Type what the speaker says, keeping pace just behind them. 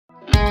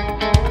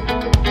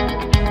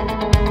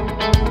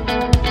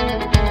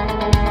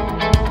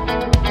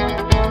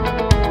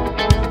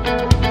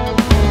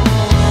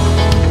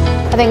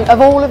I think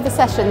of all of the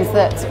sessions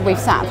that we've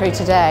sat through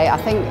today,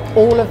 I think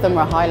all of them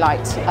were a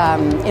highlight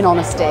in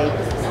honesty,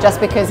 just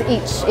because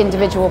each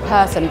individual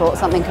person brought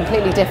something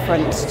completely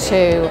different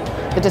to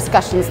the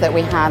discussions that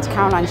we had.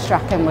 Caroline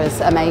Strachan was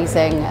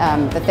amazing,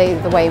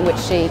 the way in which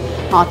she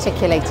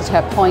articulated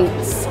her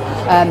points,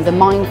 the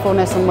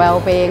mindfulness and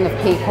well-being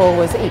of people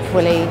was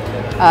equally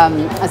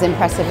as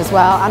impressive as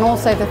well, and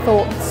also the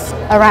thoughts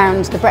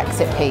around the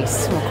Brexit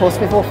piece. Of course,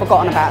 we've all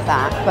forgotten about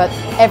that, but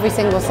every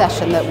single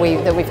session that we've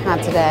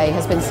had today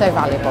has been so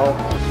valuable.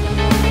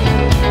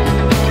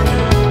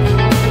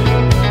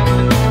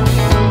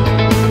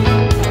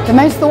 The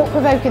most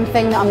thought-provoking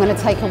thing that I'm going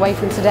to take away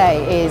from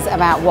today is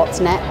about what's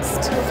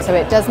next. So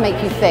it does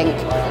make you think,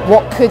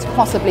 what could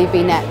possibly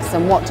be next,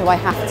 and what do I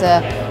have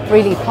to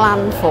really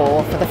plan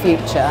for the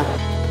future?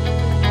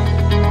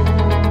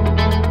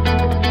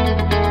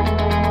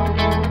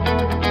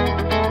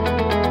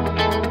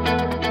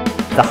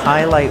 The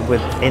highlight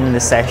within the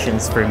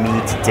sessions for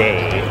me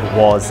today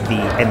was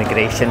the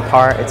immigration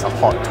part. It's a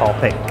hot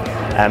topic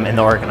in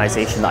the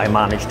organisation that I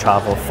manage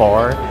travel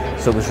for,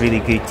 so it was really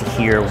good to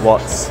hear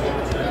what's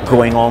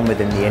going on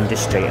within the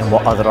industry and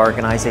what other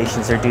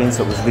organisations are doing,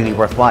 so it was really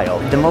worthwhile.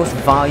 The most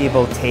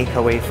valuable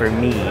takeaway for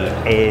me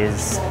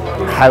is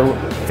how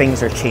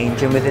things are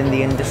changing within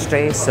the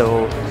industry.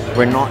 So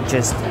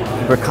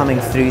we're coming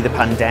through the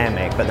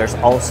pandemic, but there's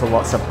also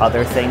lots of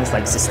other things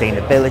like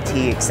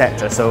sustainability,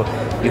 etc. So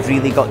you've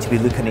really got to be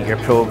looking at your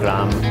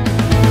programme.